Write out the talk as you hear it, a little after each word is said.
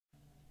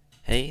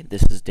Hey,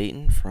 this is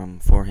Dayton from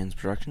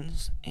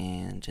FourHandsProductions,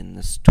 and in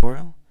this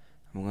tutorial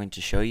I'm going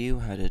to show you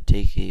how to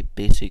take a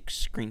basic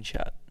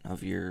screenshot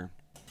of your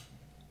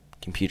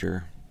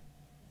computer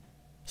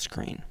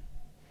screen.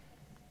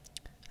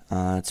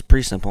 It's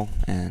pretty simple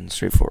and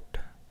straightforward.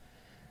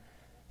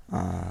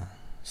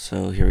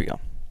 So here we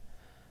go.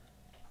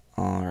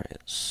 Alright,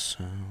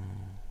 so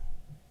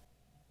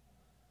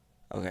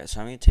I'm going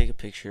to take a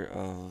picture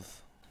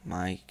of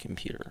my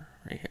computer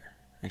right here.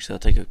 Actually, I'll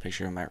take a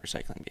picture of my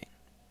recycling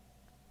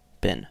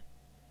bin.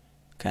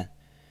 Okay.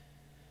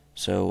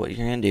 So what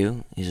you're gonna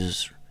do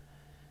is,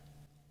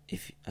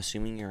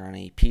 assuming you're on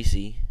a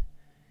PC,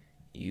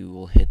 you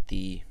will hit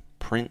the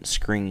print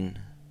screen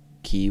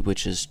key,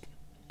 which is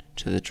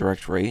to the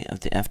direct right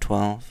of the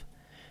F12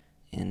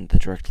 and the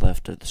direct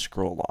left of the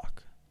scroll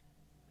lock.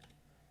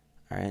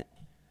 Alright.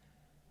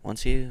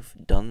 Once you've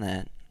done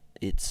that,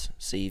 it's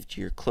saved to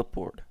your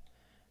clipboard.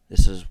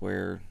 This is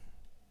where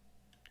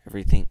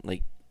everything,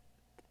 like,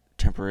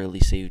 temporarily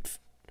saved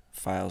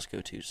files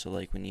go to. So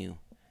like when you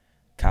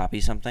copy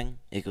something,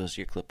 it goes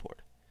to your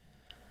clipboard.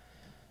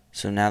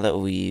 So now that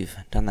we've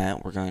done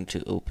that, we're going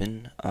to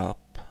open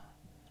up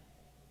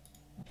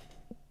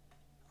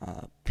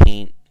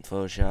Paint,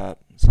 Photoshop,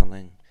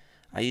 something.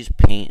 I use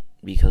Paint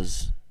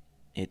because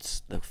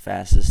it's the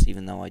fastest,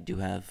 even though I do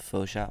have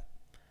Photoshop,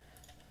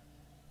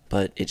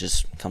 but it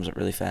just comes up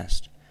really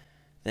fast.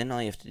 Then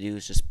all you have to do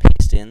is just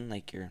paste in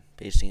like you're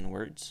pasting in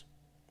words.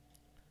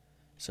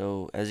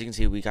 So as you can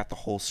see, we got the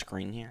whole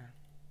screen here.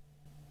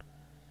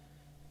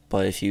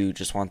 But if you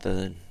just want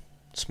the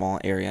small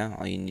area,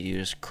 all you need to do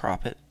is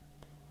crop it.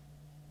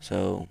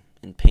 So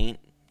in Paint,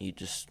 you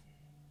just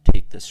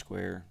take the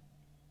square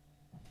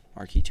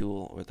marquee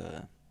tool or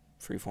the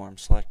freeform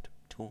select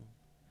tool.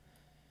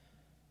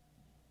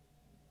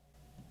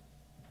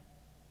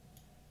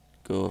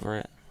 Go over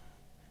it.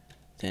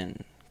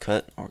 Then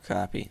cut or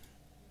copy.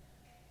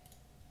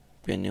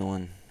 Be a new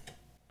one.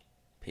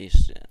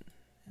 Paste it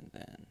in. And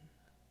then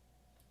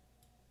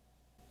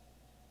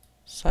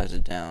size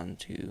it down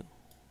to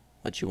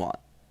what you want.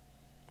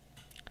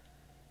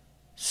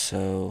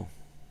 So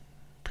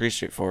pretty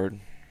straightforward.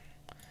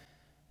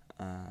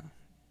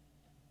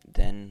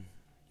 Then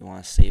you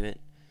want to save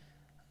it.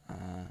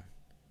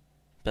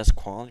 Best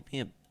quality be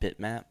a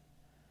bitmap,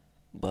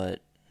 but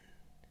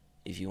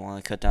if you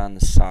want to cut down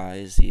the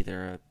size,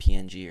 either a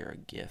PNG or a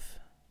GIF.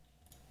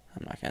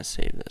 I'm not going to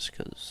save this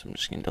because I'm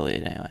just going to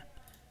delete it anyway.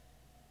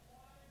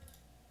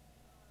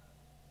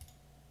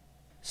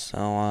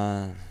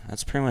 So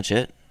that's pretty much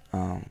it.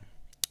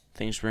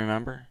 Things to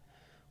remember: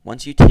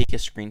 once you take a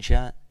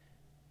screenshot,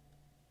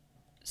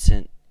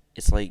 since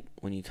it's like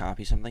when you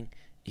copy something,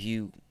 if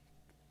you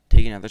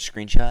take another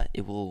screenshot,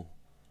 it will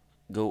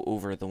go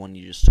over the one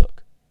you just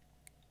took.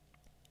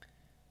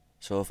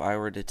 So if I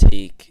were to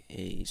take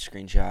a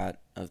screenshot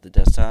of the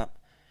desktop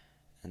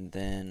and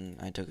then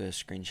I took a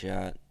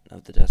screenshot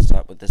of the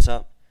desktop with this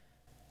up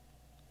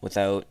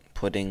without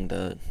putting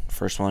the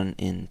first one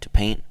into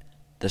Paint,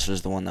 this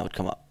was the one that would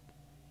come up.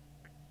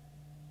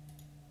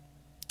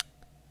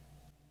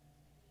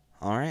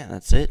 Alright,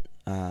 that's it.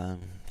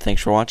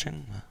 Thanks for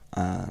watching.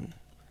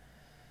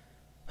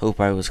 Hope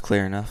I was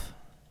clear enough.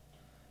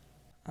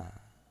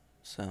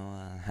 So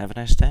have a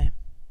nice day.